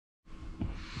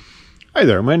Hi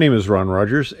there, my name is Ron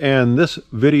Rogers, and this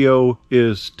video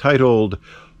is titled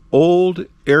Old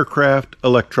Aircraft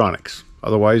Electronics,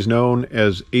 otherwise known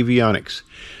as Avionics.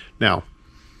 Now,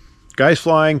 guys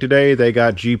flying today, they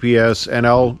got GPS, and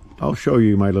I'll show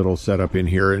you my little setup in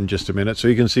here in just a minute so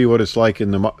you can see what it's like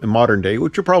in the modern day,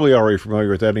 which you're probably already familiar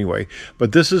with anyway.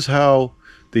 But this is how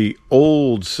the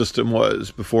old system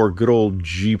was before good old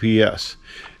GPS.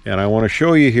 And I want to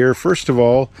show you here, first of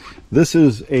all, this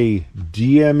is a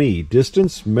DME,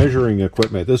 distance measuring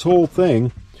equipment. This whole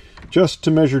thing, just to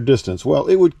measure distance. Well,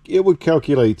 it would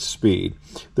calculate speed.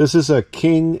 This is a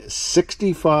King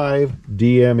 65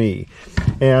 DME.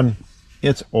 And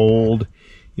it's old.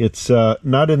 It's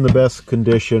not in the best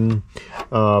condition.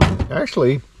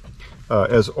 Actually,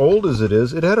 as old as it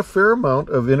is, it had a fair amount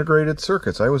of integrated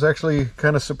circuits. I was actually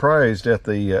kind of surprised at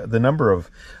the number of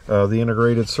the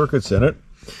integrated circuits in it.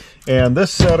 And this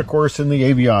sat, of course, in the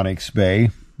Avionics bay.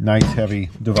 Nice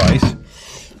heavy device.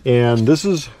 And this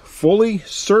is fully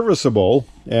serviceable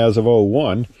as of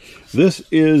 01. This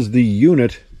is the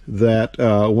unit that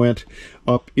went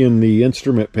up in the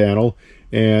instrument panel.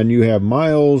 And you have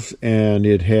miles, and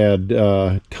it had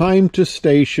time to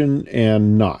station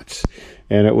and knots.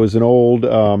 And it was an old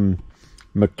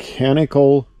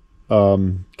mechanical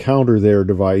counter there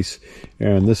device.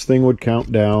 And this thing would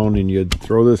count down, and you'd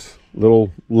throw this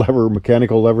little lever,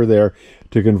 mechanical lever there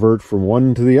to convert from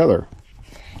one to the other.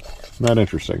 Not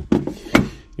interesting.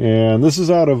 And this is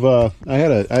out of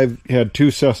I've had two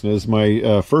Cessnas.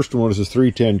 My first one was a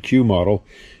 310Q model,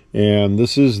 and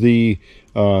this is the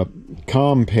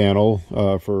comm panel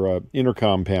for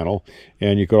intercom panel,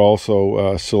 and you could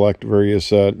also select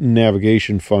various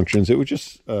navigation functions. It was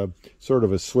just sort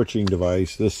of a switching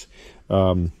device. This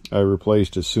I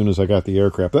replaced as soon as I got the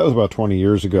aircraft. That was about 20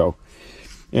 years ago.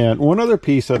 And one other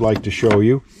piece I'd like to show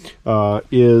you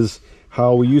is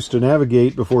how we used to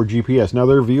navigate before GPS. Now,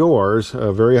 they're VORs,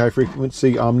 very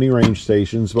high-frequency omni-range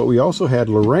stations, but we also had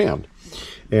Loran.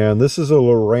 And this is a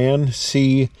Loran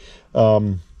C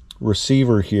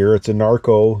receiver here. It's a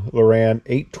Narco Loran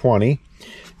 820.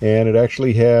 And it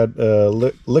actually had a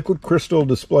liquid crystal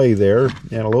display there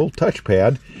and a little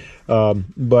touchpad.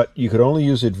 But you could only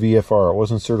use it VFR. It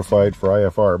wasn't certified for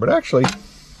IFR. But actually,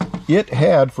 it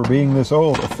had, for being this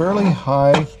old, a fairly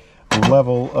high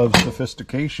level of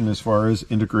sophistication as far as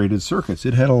integrated circuits.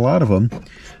 It had a lot of them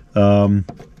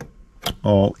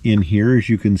all in here, as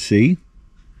you can see.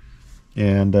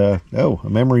 And, oh, a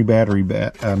memory battery.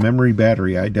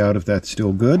 I doubt if that's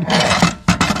still good.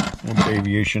 Old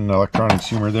aviation electronics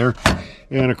humor there.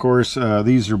 And, of course,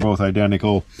 these are both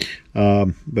identical.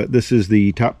 But this is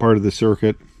the top part of the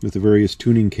circuit with the various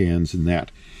tuning cans and that.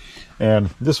 And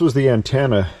this was the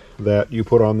antenna that you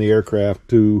put on the aircraft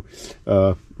to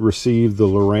receive the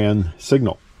Loran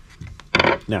signal.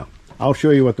 Now, I'll show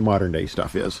you what the modern day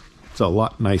stuff is. It's a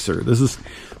lot nicer. This is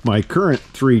my current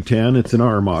 310. It's an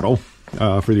R model.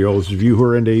 For the oldest of you who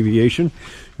are into aviation,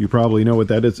 you probably know what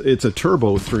that is. It's a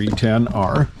turbo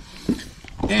 310R.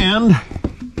 And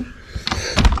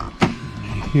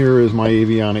here is my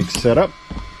avionics setup.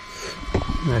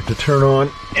 I have to turn on.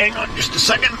 Hang on just a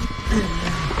second.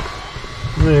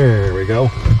 There we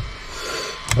go.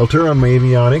 I'll turn on my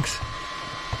avionics.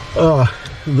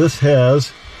 This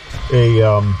has a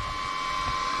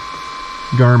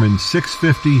Garmin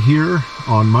 650 here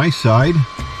on my side.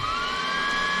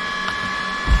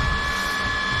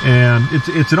 And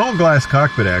it's an all glass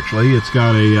cockpit, actually. It's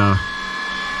got a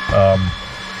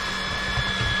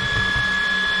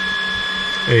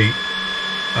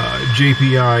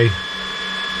JPI,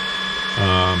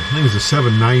 I think it's a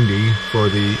 790 for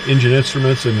the engine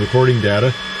instruments and recording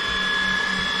data.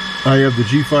 I have the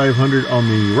G500 on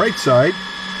the right side,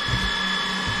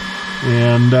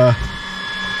 and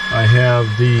I have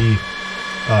the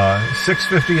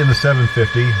 650 and the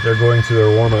 750. They're going through their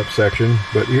warm-up section,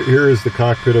 but here is the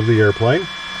cockpit of the airplane.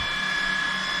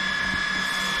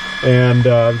 And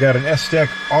I've got an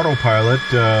S-Tech autopilot,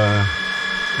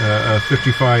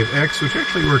 55X, which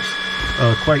actually works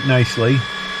quite nicely.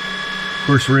 Of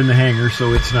course, we're in the hangar,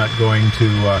 so it's not going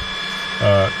to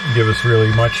give us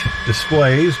really much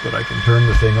displays, but I can turn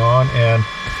the thing on, and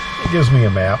it gives me a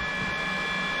map.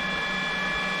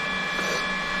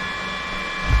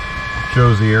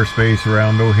 Shows the airspace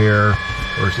around O'Hare.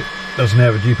 Of course, it doesn't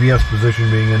have a GPS position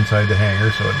being inside the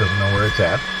hangar, so it doesn't know where it's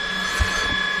at.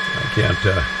 I can't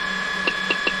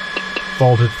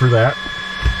fault it for that.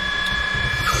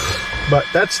 But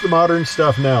that's the modern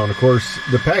stuff now. And of course,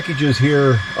 the packages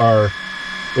here are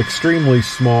extremely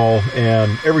small,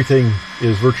 and everything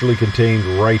is virtually contained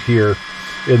right here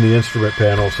in the instrument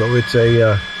panel. So it's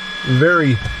a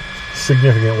very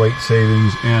significant weight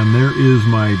savings. And there is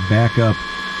my backup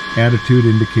attitude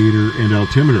indicator and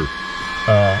altimeter.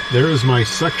 There is my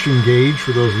suction gauge,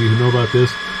 for those of you who know about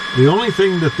this. The only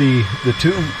thing that the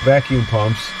two vacuum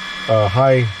pumps,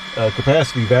 high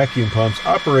capacity vacuum pumps,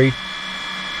 operate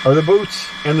are the boots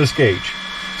and this gauge.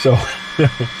 So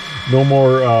no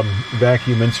more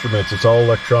vacuum instruments. It's all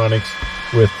electronics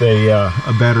with a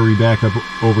battery backup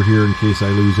over here in case I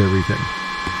lose everything.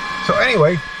 So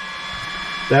anyway,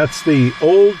 that's the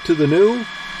old to the new.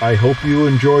 I hope you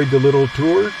enjoyed the little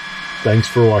tour. Thanks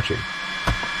for watching.